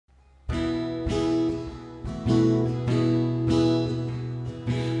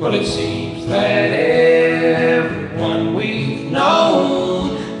Well, it seems that everyone we've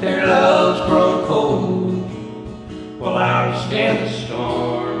known, their love's grown cold. Well, ours stand the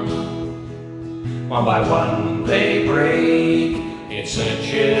storm. One by one they break. It's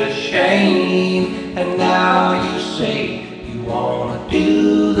such a shame. And now you say you wanna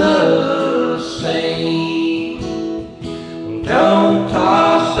do the same. Well, don't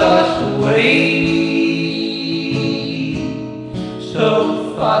toss us away so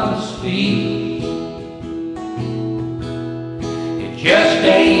thoughtlessly. It just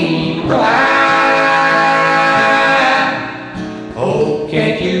ain't right. Oh,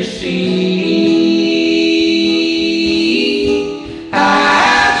 can't you see?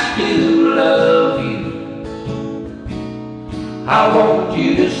 I still love you. I want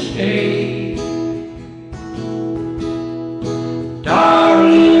you to stay.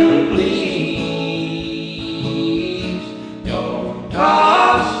 Darling, please don't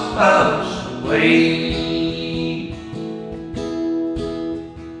toss us away.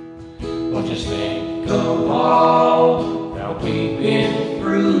 Well, just think of all that we've been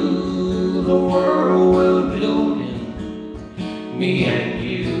through, the world we're building, me and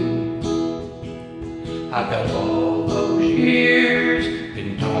you. I've got all those years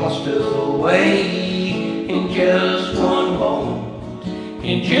been tossed away in just one moment,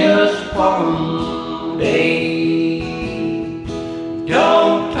 in just one day.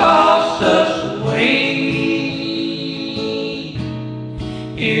 Don't toss us away.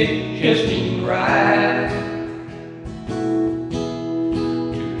 It just ain't right to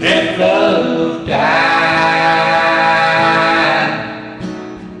let love die.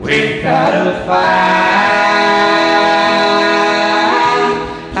 We've gotta fight.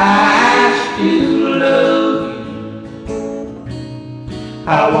 I still love you. I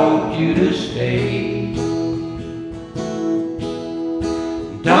want you to stay.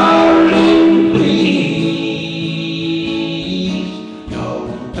 Darling, please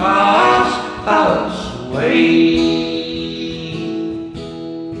don't toss us away.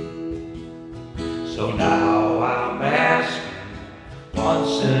 So now I'm asking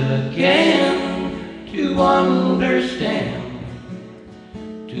once again to understand,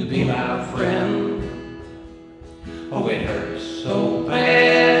 to be my friend. Oh, it hurts so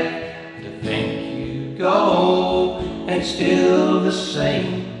bad to think you'd go, and still the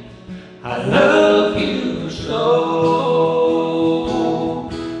same, I love you so.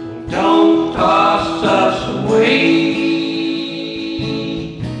 Don't toss us away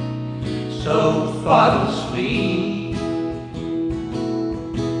so thoughtlessly.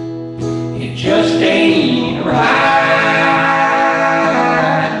 It just ain't right.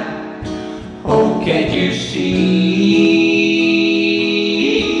 Oh, can't you see?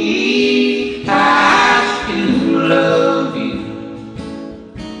 I still love you.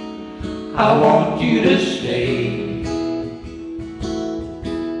 I want you to stay.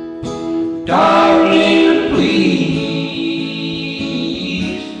 Darling, please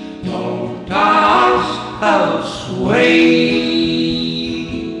don't toss us away.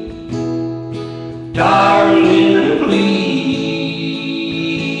 Darling,